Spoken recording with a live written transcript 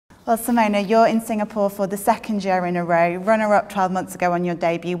Well, Simona, you're in Singapore for the second year in a row, runner-up 12 months ago on your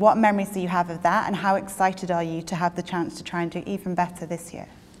debut. What memories do you have of that, and how excited are you to have the chance to try and do even better this year?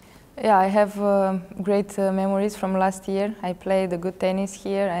 Yeah, I have great memories from last year. I played good tennis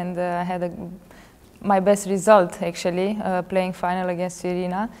here and had my best result, actually, playing final against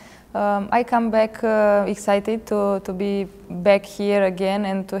Serena. I come back excited to be back here again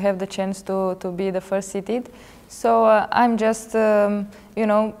and to have the chance to be the first seeded. So I'm just, you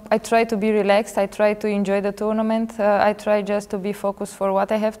know, I try to be relaxed, I try to enjoy the tournament, I try just to be focused for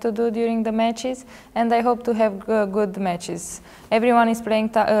what I have to do during the matches, and I hope to have good matches. Everyone is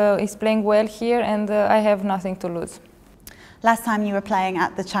playing well here, and I have nothing to lose. Last time you were playing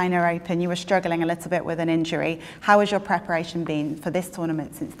at the China Open, you were struggling a little bit with an injury. How has your preparation been for this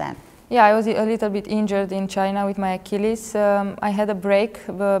tournament since then? Yeah, I was a little bit injured in China with my Achilles. I had a break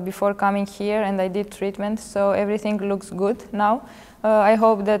before coming here and I did treatment, so everything looks good now. I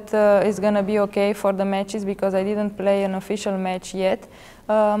hope that it's going to be okay for the matches because I didn't play an official match yet.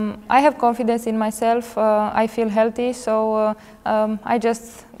 I have confidence in myself, I feel healthy, so I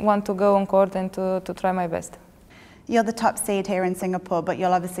just want to go on court and to try my best. You're the top seed here in Singapore, but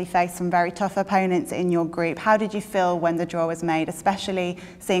you'll obviously face some very tough opponents in your group. How did you feel when the draw was made, especially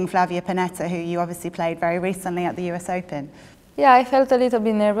seeing Flavia Pennetta, who you obviously played very recently at the US Open? Yeah, I felt a little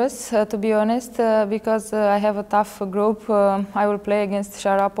bit nervous, to be honest, because I have a tough group. I will play against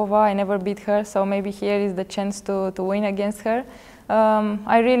Sharapova. I never beat her, so maybe here is the chance to win against her.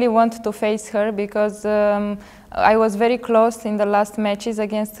 I really want to face her because I was very close in the last matches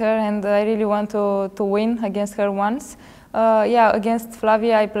against her, and I really want to win against her once. Yeah, against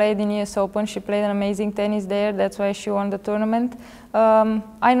Flavia I played in US Open. She played an amazing tennis there, that's why she won the tournament.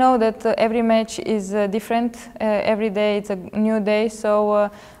 I know that every match is different, every day it's a new day, so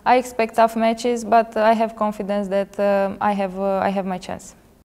I expect tough matches, but I have confidence that I have my chance.